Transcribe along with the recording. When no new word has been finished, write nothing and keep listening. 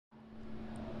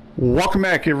Welcome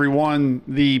back, everyone.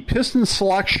 The Pistons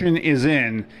selection is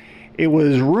in. It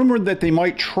was rumored that they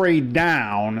might trade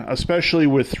down, especially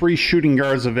with 3 shooting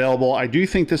guards available. I do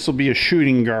think this will be a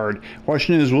shooting guard.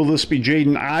 Question is, will this be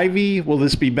Jaden Ivey? Will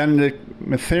this be Benedict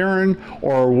Mathurin?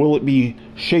 Or will it be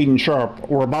Shaedon Sharpe?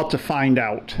 We're about to find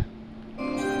out.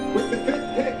 With the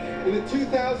 5th pick in the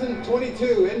 2022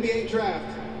 NBA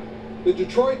Draft, the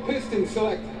Detroit Pistons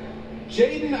select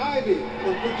Jaden Ivey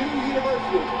from Purdue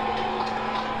University.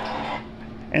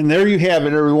 And there you have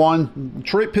it, everyone.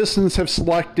 Detroit Pistons have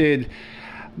selected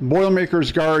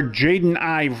Boilermakers guard Jaden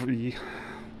Ivey.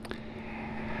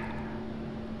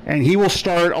 And he will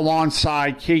start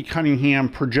alongside Cade Cunningham,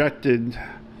 projected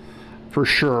for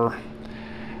sure.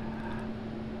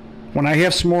 When I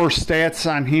have some more stats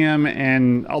on him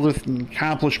and other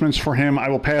accomplishments for him, I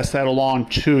will pass that along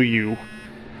to you.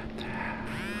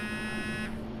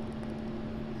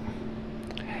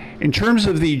 In terms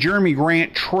of the Jeremy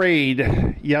Grant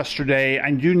trade yesterday,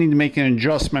 I do need to make an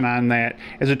adjustment on that.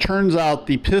 As it turns out,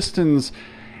 the Pistons,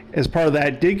 as part of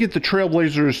that, did get the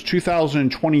Trailblazers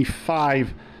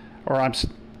 2025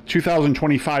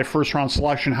 first-round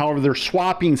selection. However, they're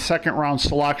swapping second-round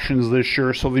selections this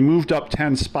year, so they moved up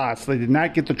 10 spots. They did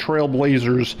not get the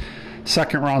Trailblazers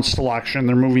second-round selection.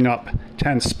 They're moving up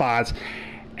 10 spots.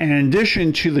 And in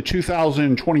addition to the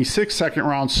 2026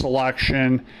 second-round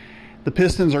selection, the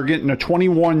Pistons are getting a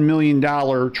 $21 million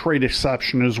trade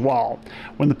exception as well.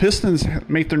 When the Pistons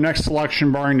make their next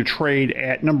selection, barring a trade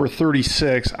at number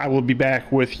 36, I will be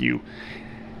back with you.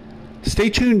 Stay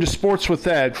tuned to Sports with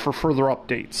Ed for further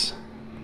updates.